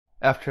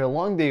After a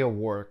long day of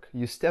work,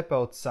 you step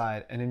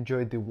outside and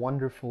enjoy the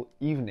wonderful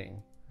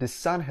evening. The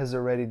sun has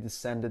already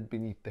descended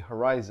beneath the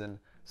horizon,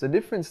 so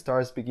different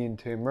stars begin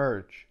to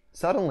emerge.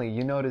 Suddenly,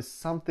 you notice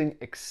something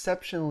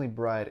exceptionally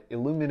bright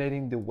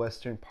illuminating the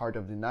western part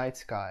of the night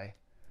sky.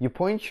 You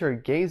point your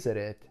gaze at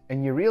it,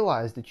 and you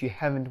realize that you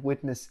haven't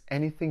witnessed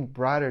anything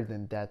brighter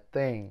than that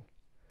thing.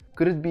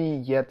 Could it be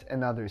yet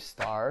another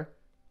star,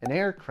 an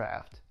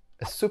aircraft,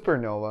 a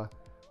supernova,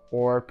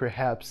 or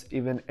perhaps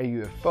even a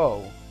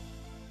UFO?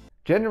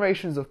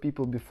 Generations of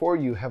people before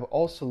you have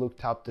also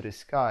looked up to the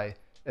sky,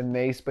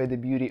 amazed by the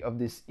beauty of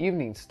this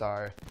evening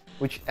star,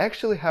 which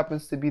actually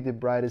happens to be the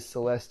brightest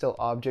celestial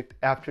object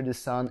after the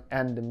sun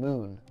and the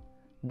moon.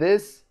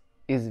 This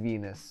is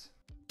Venus.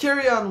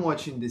 Carry on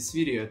watching this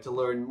video to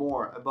learn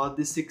more about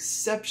this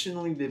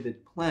exceptionally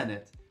vivid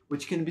planet,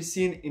 which can be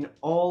seen in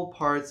all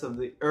parts of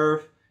the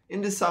Earth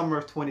in the summer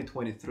of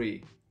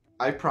 2023.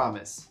 I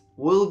promise,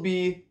 will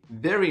be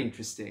very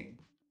interesting.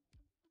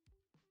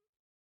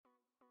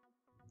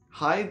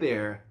 Hi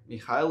there,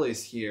 Mikhailo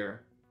is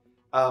here.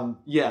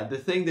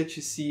 The thing that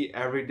you see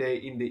every day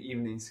in the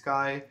evening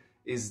sky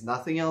is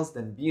nothing else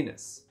than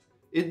Venus.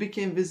 It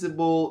became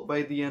visible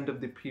by the end of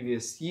the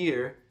previous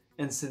year,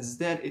 and since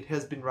then it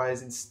has been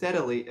rising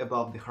steadily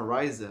above the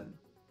horizon.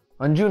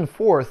 On June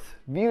 4th,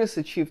 Venus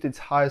achieved its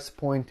highest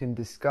point in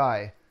the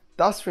sky,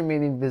 thus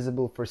remaining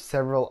visible for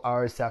several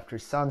hours after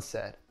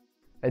sunset.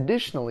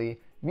 Additionally,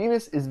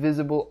 Venus is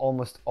visible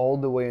almost all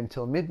the way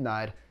until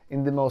midnight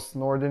in the most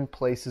northern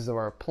places of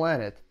our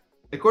planet.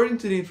 According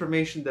to the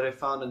information that I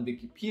found on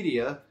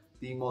Wikipedia,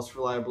 the most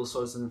reliable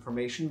source of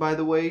information by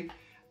the way,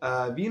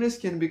 Venus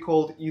can be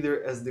called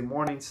either as the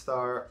morning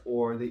star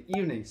or the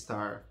evening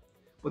star.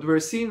 What we're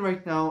seeing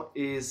right now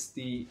is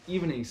the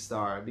evening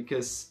star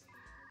because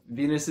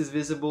Venus is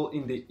visible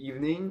in the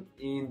evening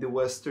in the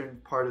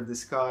western part of the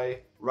sky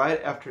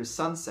right after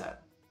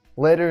sunset.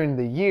 Later in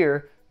the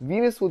year,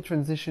 Venus will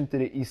transition to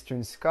the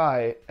eastern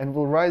sky and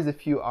will rise a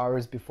few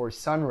hours before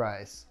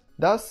sunrise.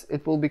 Thus,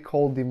 it will be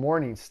called the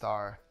morning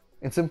star.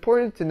 It's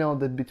important to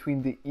note that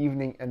between the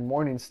evening and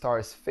morning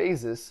stars'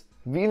 phases,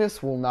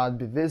 Venus will not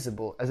be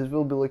visible as it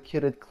will be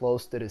located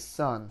close to the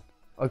Sun.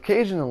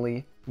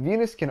 Occasionally,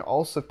 Venus can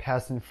also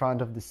pass in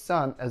front of the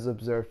Sun as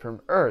observed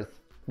from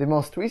Earth. The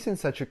most recent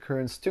such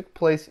occurrence took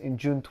place in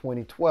June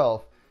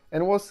 2012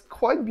 and was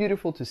quite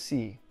beautiful to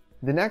see.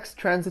 The next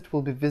transit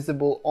will be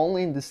visible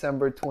only in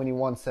December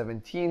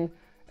 2117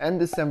 and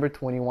December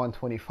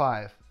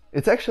 2125.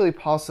 It's actually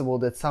possible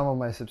that some of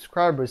my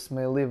subscribers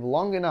may live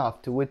long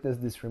enough to witness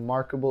these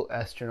remarkable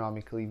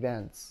astronomical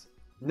events.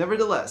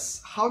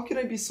 Nevertheless, how can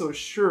I be so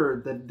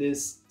sure that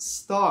this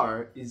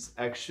star is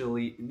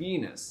actually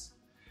Venus?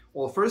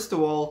 Well, first of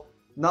all,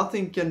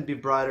 nothing can be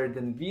brighter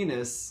than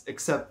Venus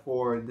except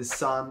for the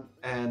sun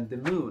and the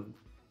moon.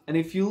 And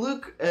if you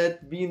look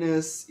at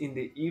Venus in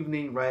the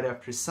evening right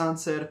after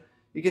sunset,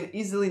 you can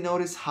easily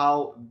notice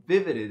how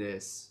vivid it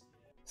is.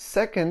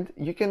 Second,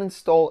 you can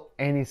install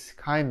any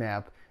sky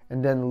map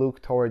and then look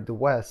toward the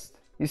west.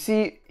 You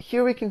see,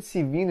 here we can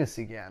see Venus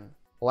again.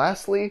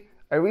 Lastly,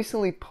 I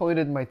recently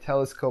pointed my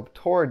telescope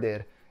toward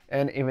it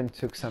and even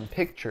took some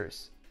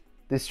pictures.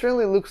 This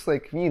certainly looks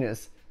like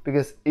Venus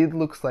because it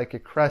looks like a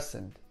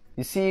crescent.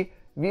 You see,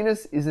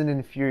 Venus is an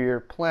inferior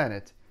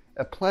planet,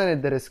 a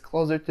planet that is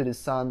closer to the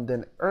Sun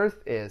than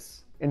Earth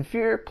is.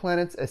 Inferior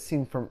planets as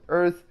seen from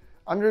Earth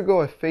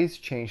undergo a phase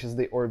change as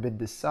they orbit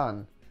the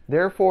Sun.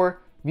 Therefore,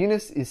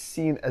 Venus is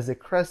seen as a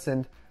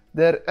crescent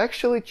that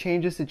actually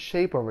changes its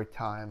shape over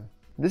time.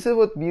 This is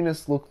what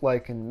Venus looked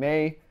like in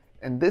May,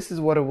 and this is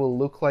what it will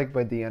look like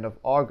by the end of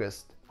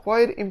August.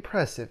 Quite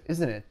impressive,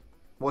 isn't it?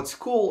 What's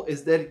cool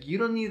is that you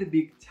don't need a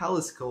big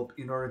telescope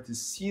in order to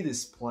see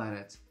this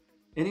planet.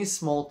 Any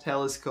small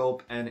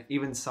telescope and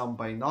even some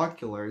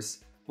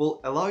binoculars will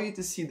allow you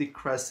to see the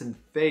crescent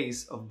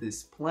phase of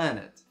this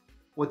planet.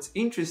 What's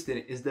interesting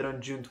is that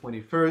on June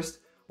 21st,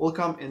 will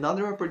come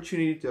another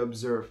opportunity to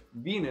observe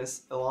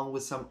Venus along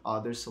with some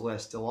other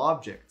celestial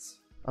objects.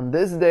 On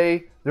this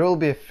day, there will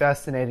be a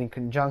fascinating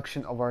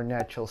conjunction of our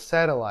natural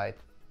satellite,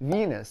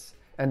 Venus,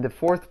 and the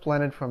fourth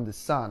planet from the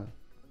Sun,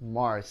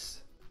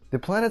 Mars. The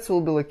planets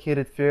will be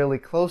located fairly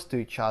close to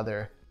each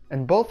other,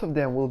 and both of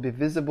them will be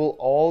visible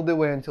all the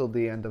way until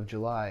the end of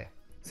July.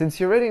 Since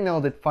you already know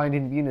that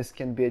finding Venus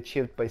can be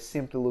achieved by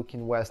simply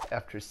looking west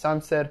after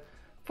sunset,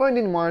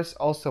 finding Mars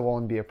also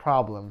won't be a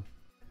problem.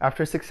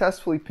 After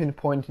successfully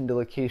pinpointing the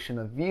location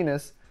of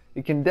Venus,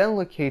 you can then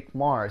locate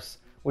Mars,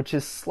 which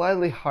is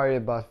slightly higher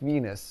above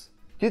Venus.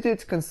 Due to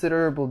its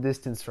considerable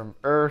distance from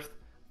Earth,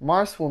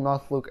 Mars will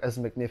not look as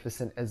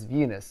magnificent as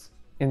Venus.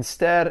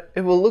 Instead,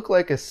 it will look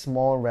like a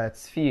small red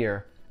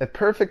sphere, a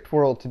perfect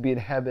world to be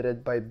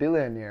inhabited by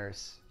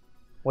billionaires.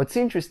 What's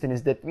interesting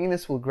is that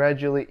Venus will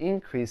gradually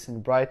increase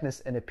in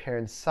brightness and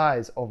apparent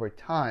size over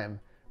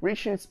time,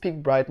 reaching its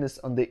peak brightness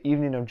on the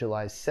evening of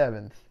July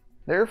 7th.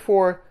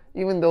 Therefore,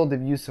 even though the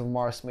views of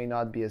Mars may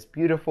not be as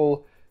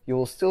beautiful, you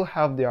will still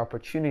have the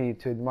opportunity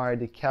to admire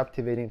the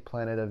captivating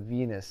planet of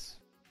Venus.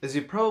 As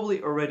you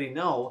probably already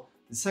know,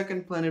 The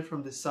second planet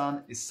from the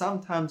Sun is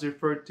sometimes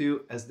referred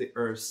to as the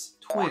Earth's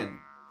twin.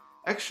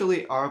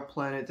 Actually, our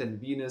planet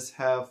and Venus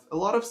have a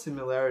lot of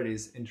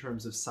similarities in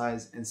terms of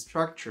size and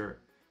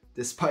structure,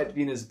 despite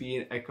Venus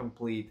being a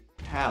complete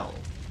hell.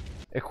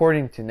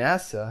 According to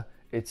NASA,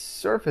 its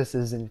surface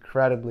is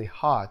incredibly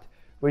hot,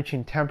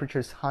 reaching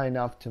temperatures high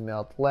enough to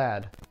melt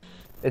lead.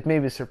 It may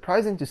be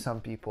surprising to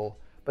some people,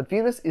 but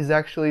Venus is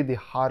actually the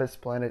hottest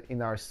planet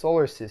in our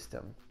solar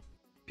system.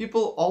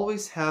 People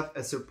always have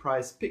a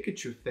surprised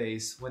Pikachu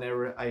face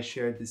whenever I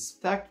share this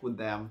fact with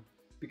them,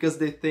 because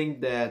they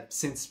think that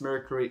since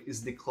Mercury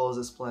is the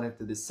closest planet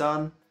to the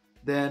Sun,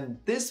 then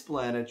this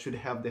planet should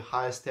have the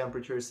highest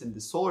temperatures in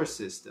the solar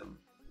system.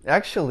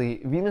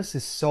 Actually, Venus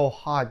is so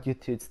hot due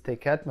to its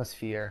thick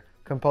atmosphere,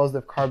 composed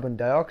of carbon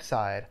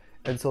dioxide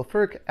and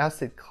sulfuric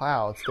acid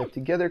clouds that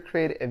together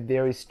create a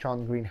very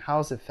strong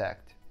greenhouse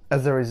effect.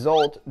 As a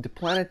result, the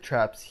planet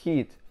traps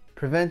heat,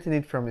 preventing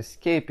it from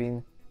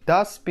escaping,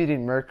 thus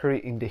beating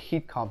Mercury in the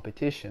heat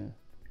competition.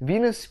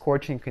 Venus'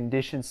 scorching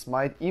conditions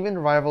might even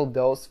rival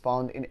those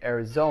found in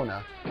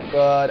Arizona,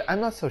 but I'm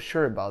not so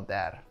sure about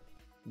that.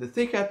 The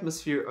thick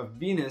atmosphere of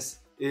Venus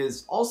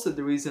is also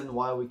the reason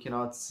why we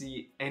cannot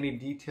see any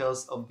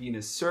details of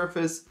Venus'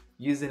 surface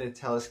using a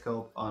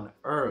telescope on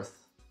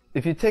Earth.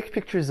 If you take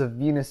pictures of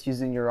Venus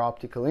using your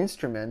optical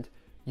instrument,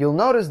 you'll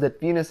notice that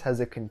Venus has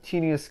a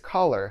continuous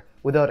color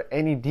without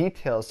any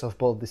details of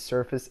both the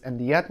surface and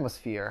the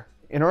atmosphere.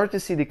 In order to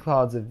see the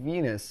clouds of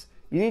Venus,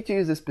 you need to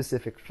use a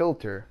specific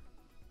filter.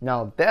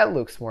 Now that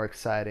looks more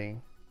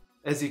exciting.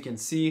 As you can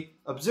see,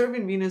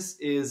 observing Venus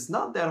is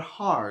not that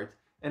hard,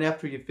 and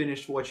after you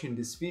finish watching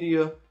this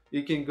video,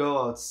 you can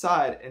go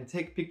outside and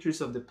take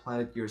pictures of the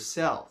planet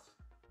yourself.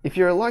 If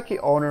you're a lucky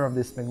owner of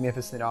this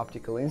magnificent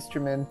optical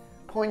instrument,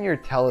 point your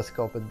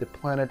telescope at the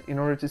planet in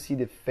order to see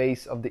the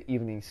face of the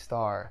evening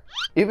star.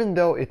 Even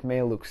though it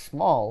may look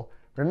small,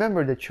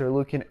 remember that you're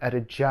looking at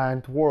a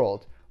giant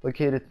world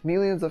located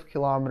millions of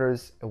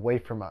kilometers away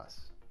from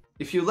us.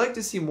 If you'd like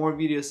to see more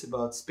videos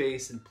about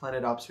space and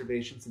planet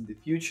observations in the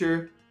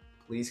future,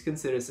 please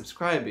consider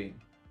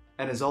subscribing.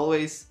 And as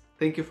always,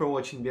 thank you for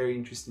watching very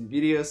interesting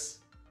videos.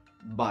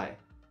 Bye.